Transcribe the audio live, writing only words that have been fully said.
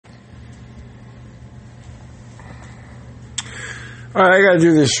All right, I got to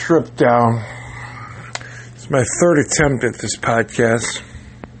do this strip down. It's my third attempt at this podcast.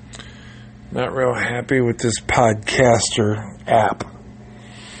 Not real happy with this podcaster app.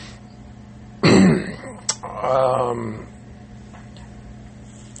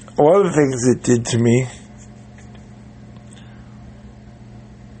 One of the things it did to me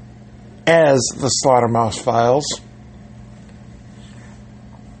as the Slaughtermouse Files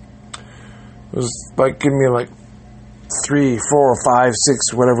was like giving me like 3, 4, 5,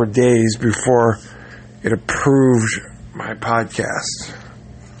 6, whatever days before it approved my podcast.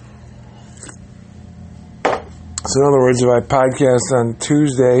 So in other words, if I podcast on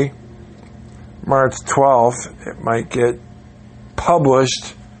Tuesday, March 12th, it might get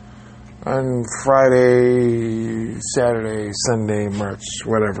published on Friday, Saturday, Sunday, March,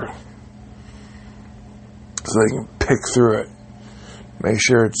 whatever. So they can pick through it. Make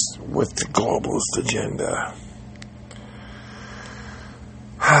sure it's with the globalist agenda.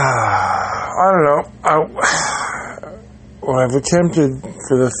 I don't know. What I've attempted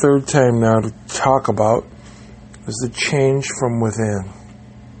for the third time now to talk about is the change from within.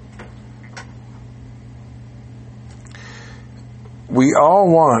 We all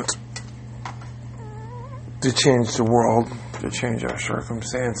want to change the world, to change our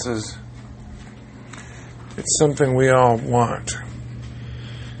circumstances. It's something we all want.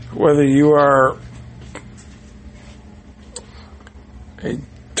 Whether you are a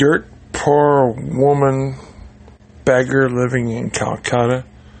dirt poor woman, beggar living in Calcutta,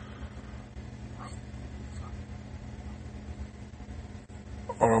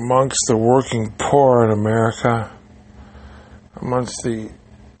 or amongst the working poor in America, amongst the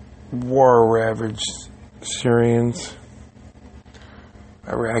war-ravaged Syrians,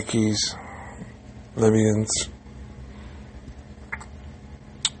 Iraqis, Libyans,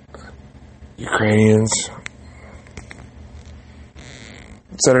 Ukrainians,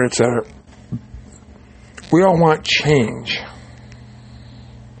 etc., etc. We all want change.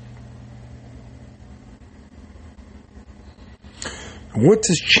 What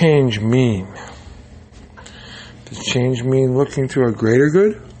does change mean? Does change mean looking to a greater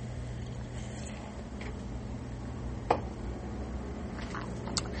good?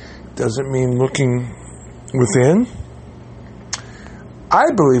 Does it mean looking within?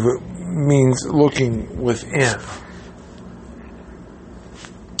 I believe it means looking within.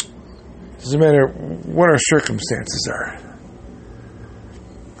 Doesn't matter what our circumstances are.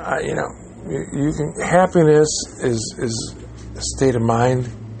 You can. Happiness is a state of mind.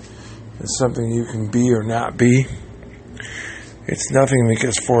 It's something you can be or not be. It's nothing that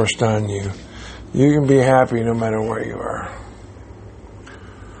gets forced on you. You can be happy no matter where you are.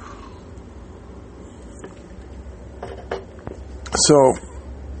 So,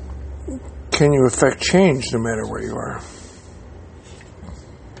 can you affect change no matter where you are?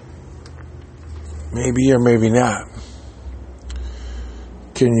 Maybe or maybe not.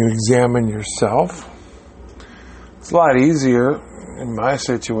 Can you examine yourself? It's a lot easier in my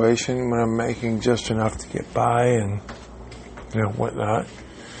situation when I'm making just enough to get by and whatnot.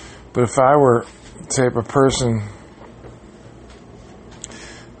 But if I were the type of person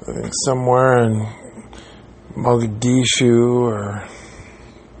living somewhere in Mogadishu or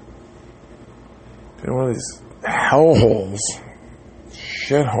in one of these hellholes,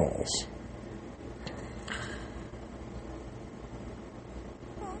 shitholes,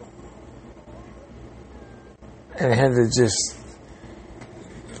 and had to just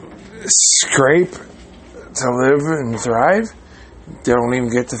scrape to live and thrive, they don't even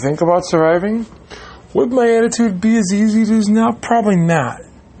get to think about surviving. Would my attitude be as easy as it is now? Probably not.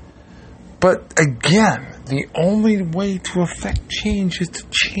 But again, the only way to affect change is to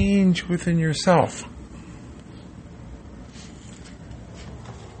change within yourself.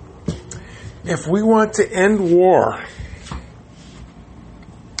 If we want to end war,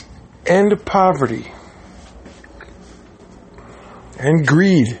 end poverty, and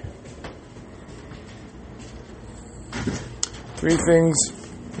greed, 3 things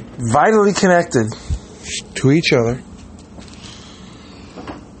vitally connected to each other,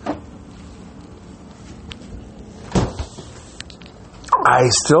 I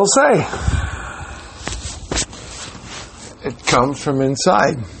still say it comes from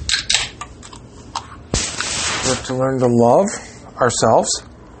inside. We have to learn to love ourselves,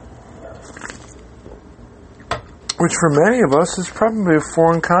 which for many of us is probably a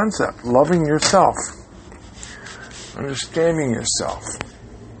foreign concept. Loving yourself, understanding yourself,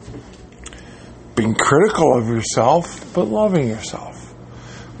 being critical of yourself, but loving yourself.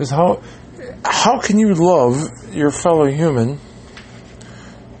 Because how can you love your fellow human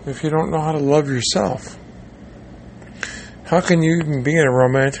if you don't know how to love yourself? How can you even be in a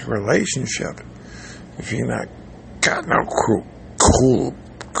romantic relationship if you're not got no cool,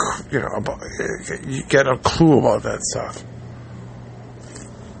 you get no clue about that stuff?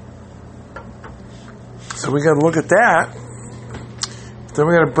 So we got to look at that. Then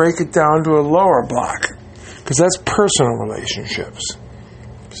we got to break it down to a lower block, because that's personal relationships.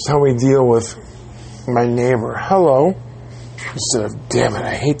 It's how we deal with my neighbor. Hello, instead of damn it,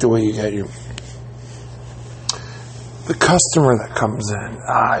 I hate the way you got your. The customer that comes in.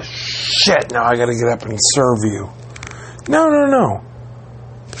 Shit, now I got to get up and serve you. No.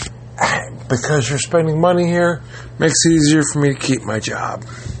 Because you're spending money here, makes it easier for me to keep my job.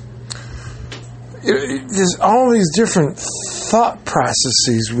 There's all these different thought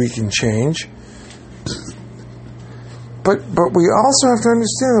processes we can change. But we also have to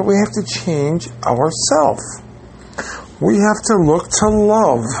understand that we have to change ourselves. We have to look to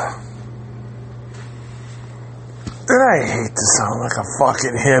love. And I hate to sound like a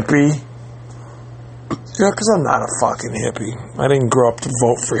fucking hippie. Because I'm not a fucking hippie. I didn't grow up to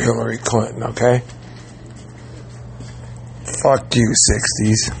vote for Hillary Clinton, okay? Fuck you,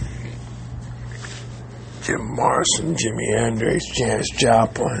 60s. Jim Morrison, Jimi Hendrix, Janis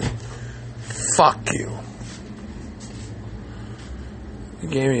Joplin. Fuck you. You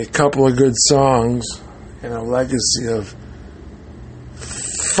gave me a couple of good songs and a legacy of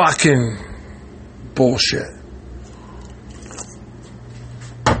fucking bullshit.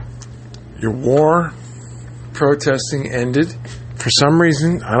 Your war protesting ended for some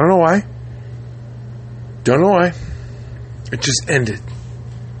reason. I don't know why. Don't know why. It just ended.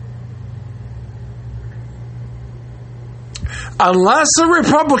 Unless a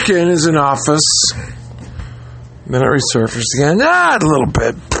Republican is in office, then it resurfaced again. A little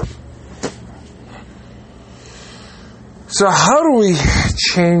bit. So how do we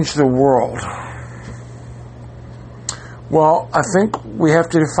change the world? Well, I think we have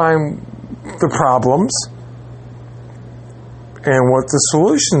to define the problems and what the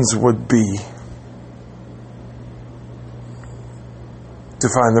solutions would be.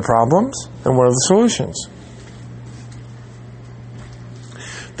 Define the problems and what are the solutions.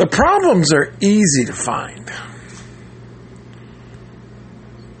 The problems are easy to find.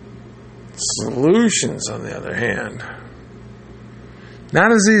 Solutions, on the other hand,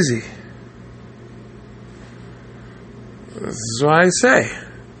 not as easy. This is what I say.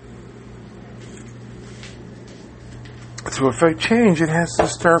 To affect change, it has to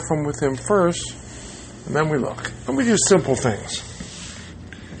start from within first, and then we look. And we do simple things.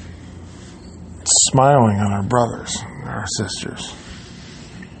 Smiling on our brothers and our sisters.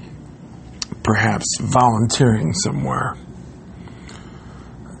 Perhaps volunteering somewhere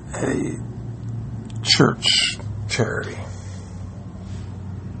at a church charity.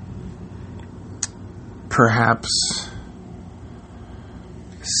 Perhaps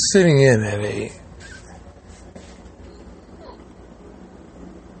sitting in at a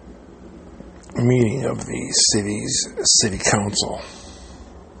meeting of the city's city council,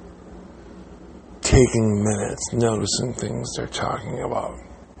 taking minutes, noticing things they're talking about,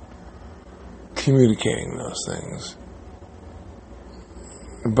 communicating those things.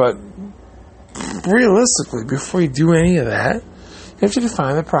 But realistically, before you do any of that, you have to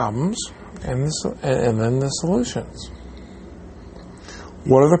define the problems and then the solutions.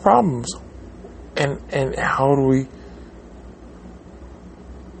 What are the problems? And how do we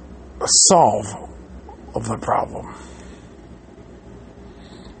solve of the problem?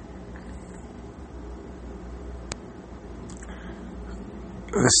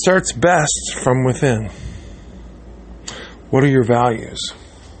 It starts best from within. What are your values?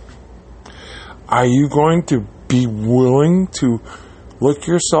 Are you going to be willing to look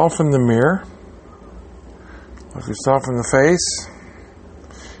yourself in the mirror, look yourself in the face,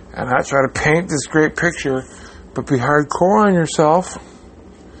 and not try to paint this great picture, but be hardcore on yourself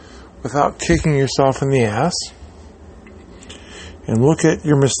without kicking yourself in the ass, and look at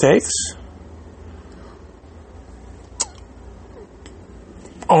your mistakes,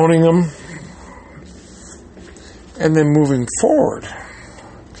 owning them, and then moving forward?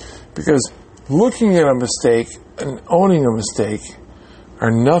 Because looking at a mistake and owning a mistake are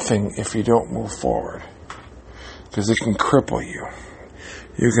nothing if you don't move forward, because it can cripple you.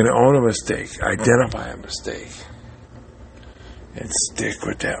 You can own a mistake, identify a mistake, and stick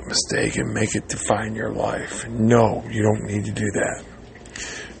with that mistake and make it define your life. No, you don't need to do that.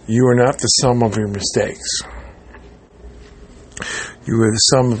 You are not the sum of your mistakes. You are the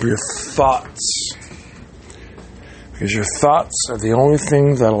sum of your thoughts. Because your thoughts are the only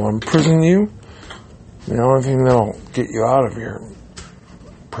thing that will imprison you, the only thing that will get you out of your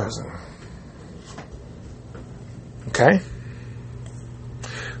prison. Okay?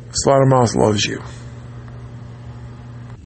 Slaughtermouth loves you.